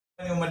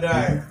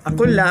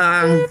Ako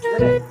lang.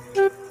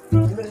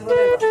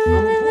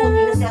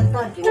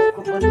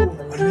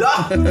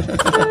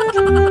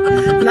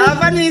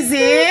 Laban,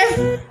 Missy?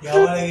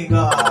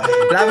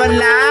 Laban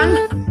lang?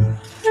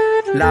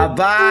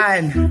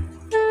 Laban.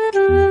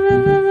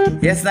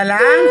 Yes na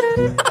lang?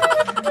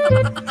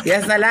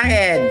 Yes na lang,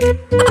 Ed.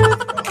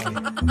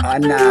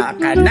 Anak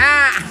ka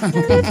na.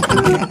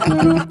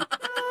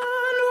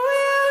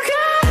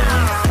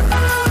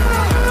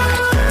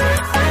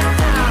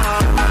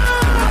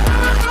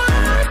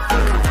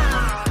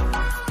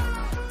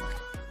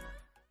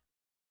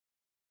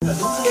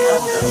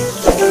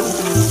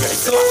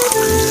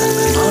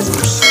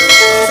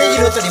 Sa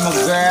giluto ni mo,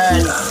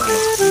 girl.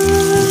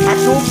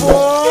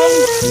 Adobong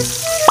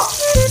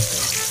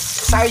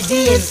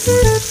Sardines.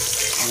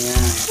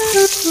 Ayan.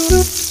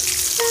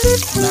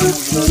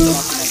 Giluto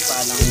ako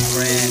nagpalang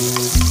friend.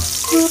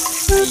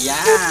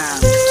 Ayan.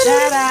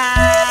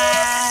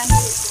 Charan!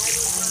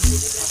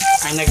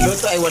 Ang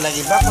nagluto ay walang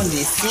iba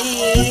kundi si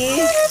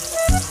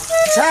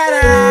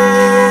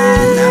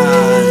Charan!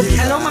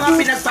 Hello mga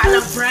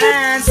pinagpalang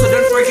friends! So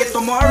don't forget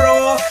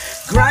tomorrow,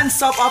 grand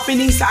soft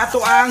opening sa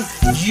ato ang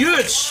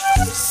huge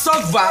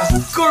Sogba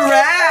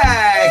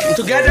Correct!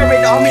 Together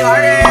with Omi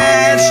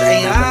Orange!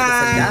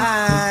 Ayan!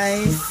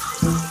 Guys!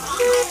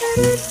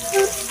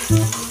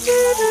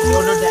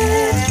 Lolo the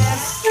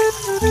S!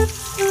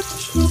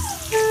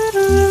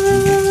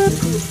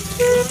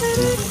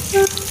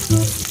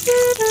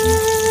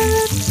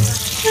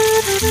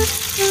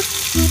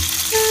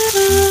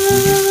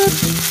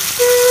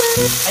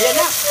 Ayan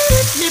na!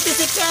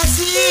 Lipisik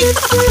kasi!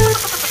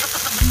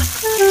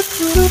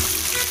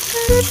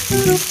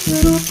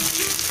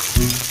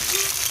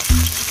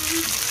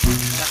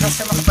 Lakas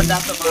na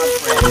makapandato mga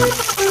friends.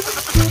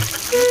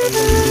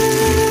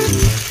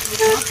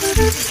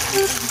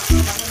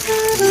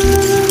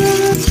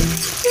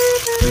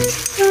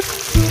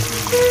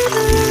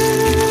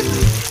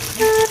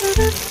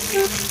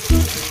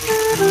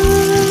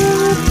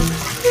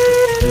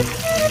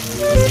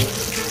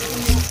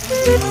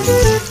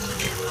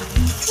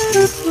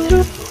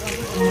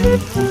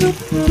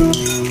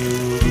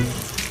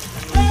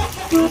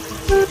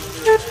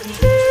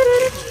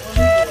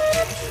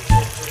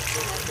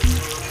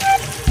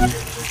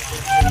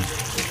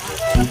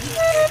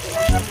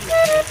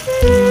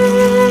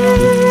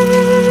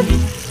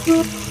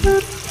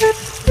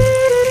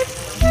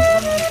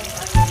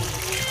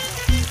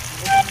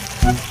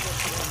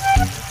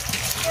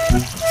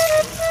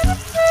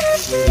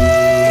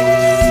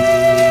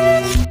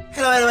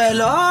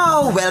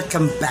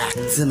 Welcome back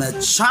to my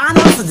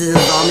channel. So this is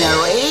Omi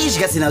Orange.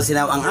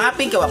 Kasinaw-sinaw ang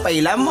ating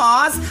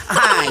kawapailamos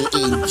ay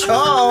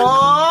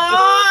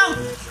Inchong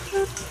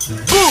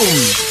Boom!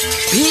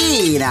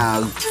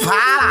 Pinagpalang!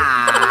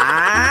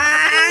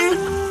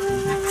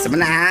 Sama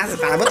na,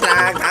 tabot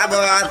lang,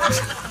 tabot!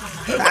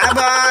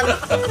 Tabot!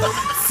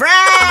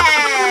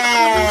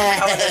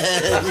 Friend!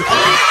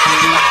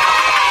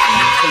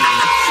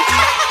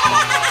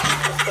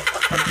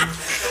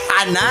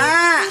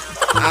 Anak!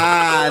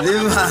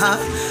 Diba?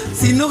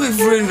 Sino kay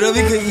friend?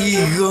 Grabe kay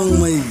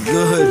Igong, my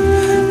God.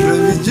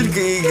 Grabe dyan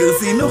kay Igong.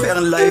 Sino kay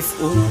ang life,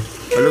 oh?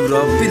 Hello,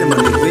 grabe naman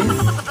ito eh.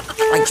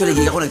 Actually,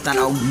 hindi ako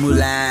nagtanaw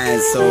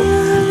Mulan. So,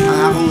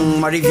 ang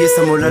akong ma-review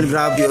sa Mulan,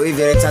 grabe, oh,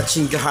 very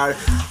touching ka,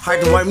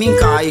 heartwarming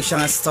ka, ayos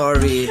siya nga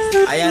story.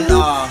 Ayan,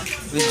 oh,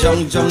 with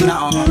Jongjong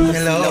na, oh.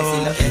 Hello.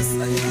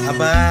 Sila,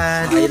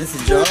 Aban. Ayan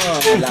si Jong.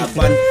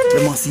 Lapan.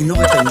 Lamang sino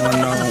kay tayo mga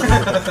naong.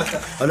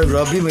 Hello,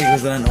 grabe, may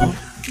kasalan, oh.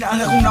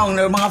 Ang akong naong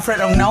na mga friend,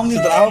 ang naong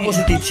nito ako po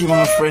si Tichi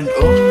mga friend,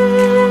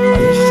 oh.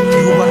 Ayos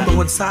siya, ihuban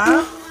tungod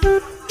sa?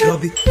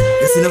 Grabe,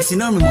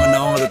 sinaw-sinaw may mga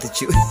naong na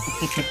Tichi.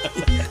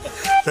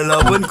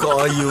 Lalaban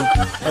ko ayo.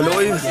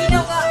 Hello, ayo.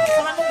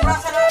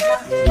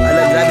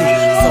 Alam, grabe.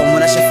 So,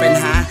 muna siya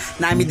friend ha.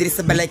 Nami diri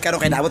sa balay karon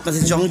kay naabot pa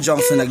si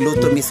Jongjong, so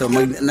nagluto mi. So,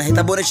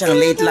 nahitabo na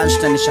siyang late lunch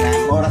na ni siya.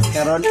 Oras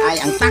karon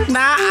ay ang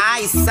takna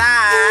ay sa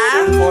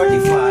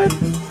 45.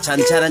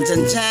 Chan charan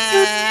chan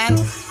chan.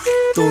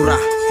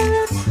 Tura.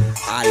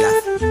 Alas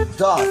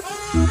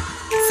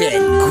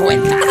 2:50.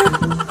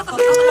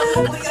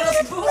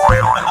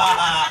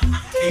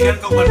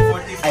 Ingat ko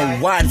 1:45. Ay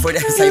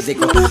 1:45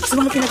 ko. So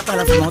mga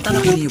pinagpala sa mga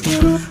tanong ko niyo.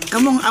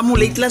 Kamong amo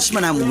late lunch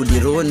man amo di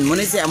ron.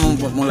 Muna si among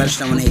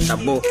lunch naman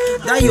hitabo.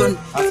 Dayon.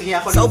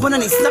 Sa uban na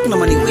ni snack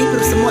naman ni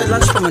pero sa mga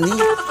lunch pa man ni.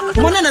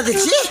 Muna na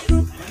Tichi.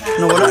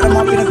 Nawala na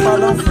mga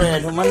pinagpala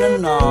friend. Humana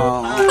na.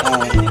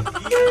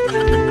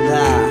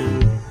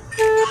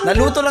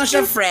 Naluto lang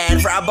siya,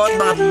 friend, for about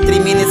mga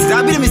 3 minutes.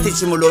 Grabe na mistake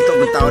siya muluto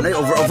kung taon. Ay,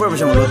 over ba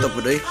siya muluto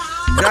po doy?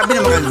 Grabe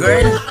na mga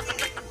girl.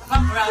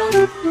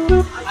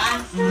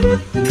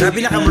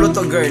 Grabe na ka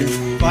muluto, girl.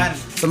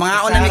 So mga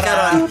on na may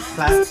karon.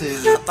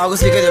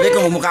 Tawagos bigay doy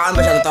kung mukhaan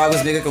ba siya. Tawagos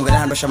bigay kung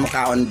ganahan ba siya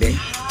mukhaan be.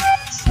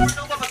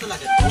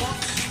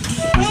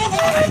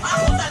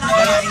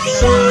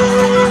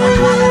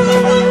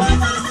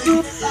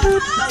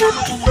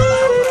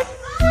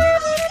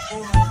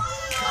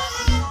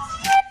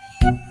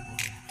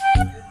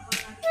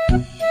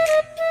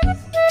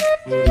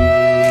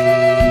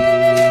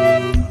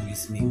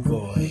 Miss me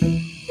boy.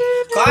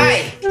 Koy!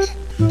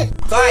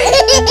 Koy!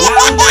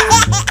 Naon ka!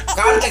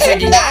 Kaon ka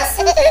Sardinas?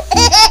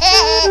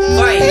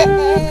 Koy!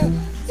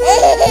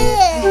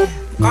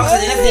 Kaon ka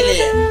Sardinas dili?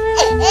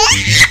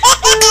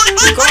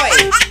 Koy!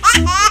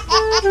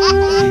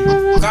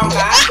 Kaon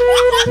ka?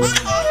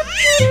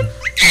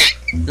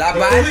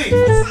 Laban?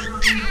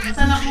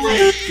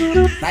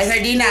 Nay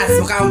Sardinas,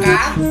 mukaon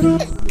ka?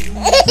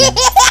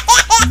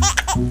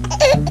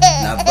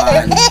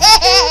 Laban.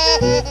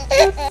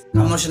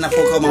 Kamu siya na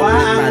po ka mga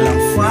pinagpalang.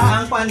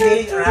 Ang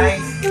panding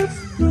rice.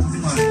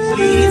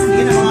 Please,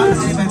 hindi na mga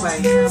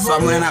bye-bye. So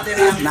amo na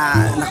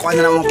nakuha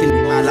na mga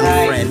pinagpalang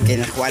friend kay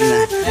nakuha na.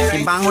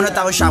 Timbango na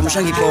tao siya mo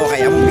siyang gipo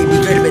kay among baby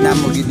girl ba na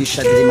mo gid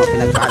siya dili mga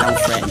pinagpalang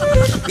friend.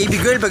 Baby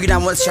girl ba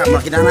ginamo siya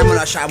makinahanglan mo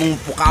na siya among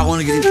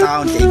pukakon gid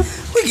taon kay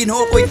uy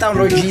Ginoo ko taon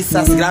Lord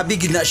Jesus grabe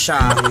gid na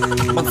siya.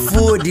 Pag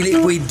food dili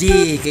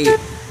pwede kay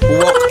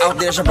walk out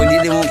din siya pag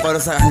dili mo para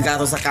sa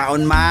gato sa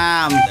kaon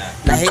ma'am.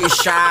 Lahi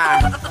siya.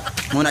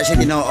 Muna siya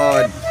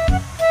tinuod.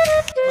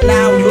 Wala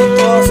ang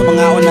luto sa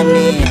mga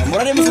unami.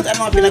 Mura rin masudan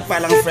mga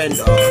pinagpalang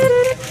friend, oh.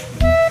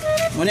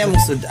 Muna yung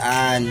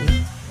masudan.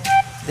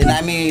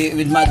 Dinami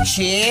with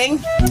matching.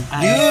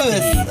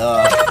 Deuce.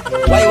 Oh.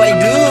 Why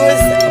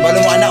deuce? Kabalo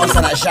mo anak,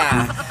 usa na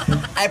siya.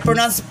 I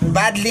pronounce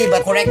badly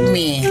but correct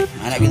me.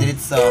 Anak gid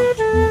dito.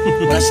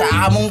 Wala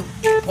siya among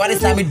what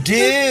is namin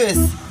deuce.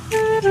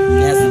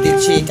 Yes,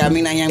 Tichi,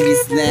 coming na yung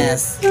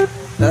business.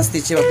 Tapos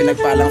Tichi pa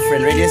pinagpalang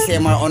friend. Ready siya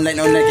mga online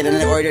kaya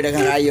na-order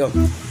daghang kayo.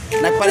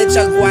 Nagpalit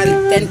siya kuan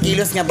 10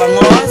 kilos nga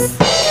bangos,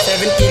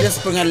 7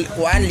 kilos po nga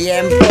kuan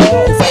liempo,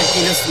 5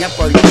 kilos nga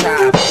pork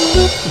chop.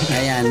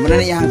 Ayan, muna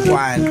na iyang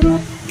kuan.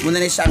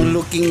 Muna na siyang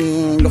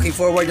looking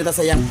forward na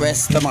sa iyang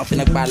pwesto mga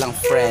pinagpalang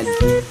friend.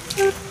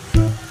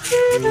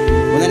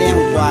 Muna na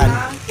iyang kuan.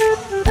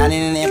 Ano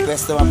na iyang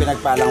pwesto mga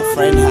pinagpalang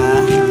friend ha.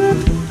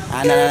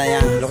 Ano na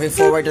yan, looking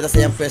forward na sa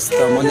iyang pwesto.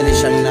 Muna na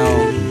siyang now.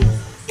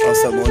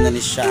 So muna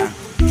na siya.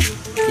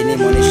 Kini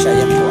mo na siya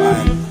yung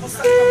kuan.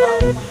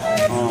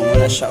 Oh,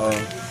 muna siya oh.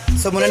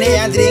 So muna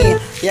niya yan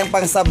yung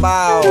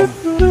pangsabaw.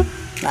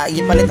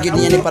 Nagipalit yun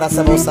niya ni para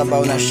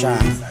sabaw-sabaw na siya.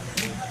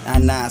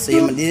 Ana, so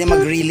yung hindi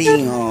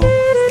mag-grilling oh.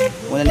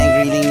 Muna na yung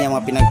grilling niya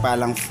mga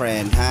pinagpalang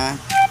friend, ha?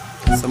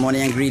 So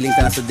muna yung grilling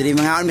ta na. So diri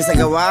mga on sa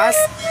gawas,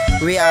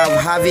 we are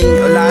having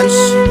lunch.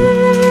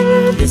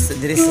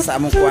 Diri sa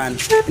among kuan.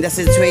 In the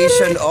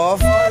situation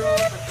of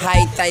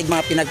high tide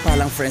mga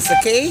pinagpalang friends,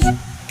 okay?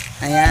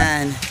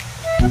 Ayan.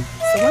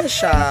 So muna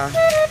siya.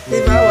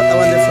 Diba? What a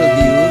wonderful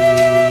view.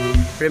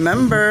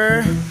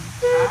 Remember,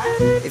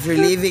 if you're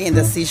living in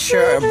the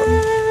seashore or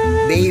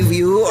bay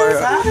view or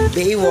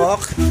bay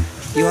walk,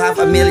 you have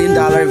 $1 million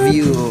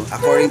view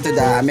according to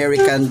the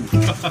American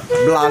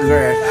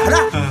blogger.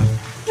 Hala!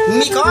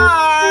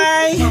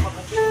 Mikoy!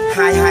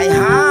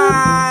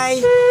 Hi!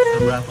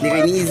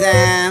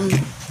 Niconism.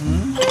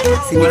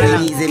 Si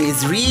Niconism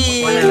is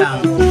real. Wala lang.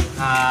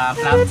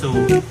 Flat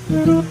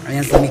 2.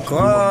 Ayan si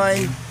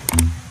Mikoy.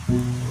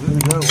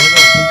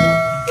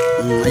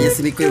 Ayan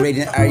si Mikoy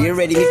ready. Are you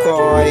ready,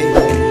 Mikoy?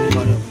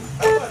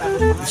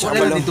 Wala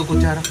lang dito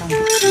kutsara ka.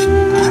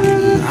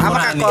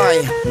 Hama ka,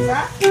 Koy.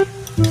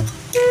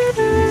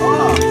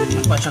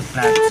 Apa siya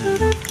flat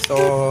 2? So,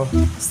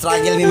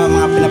 struggle mi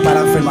mga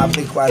pinaparang film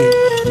aplikwan.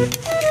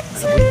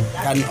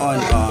 Kanon,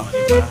 oh.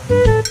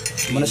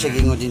 Muna siya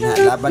gingo din ha.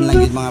 Laban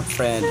lang yun mga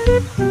friend.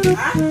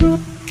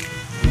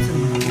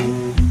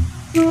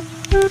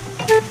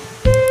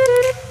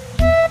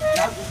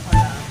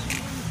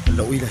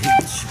 Uy,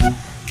 lahit siya.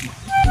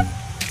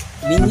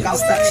 Minyo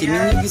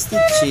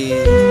gistichi.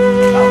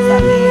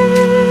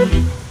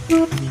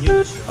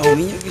 Oh,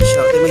 minyo gistichi.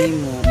 Ito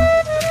mahimo.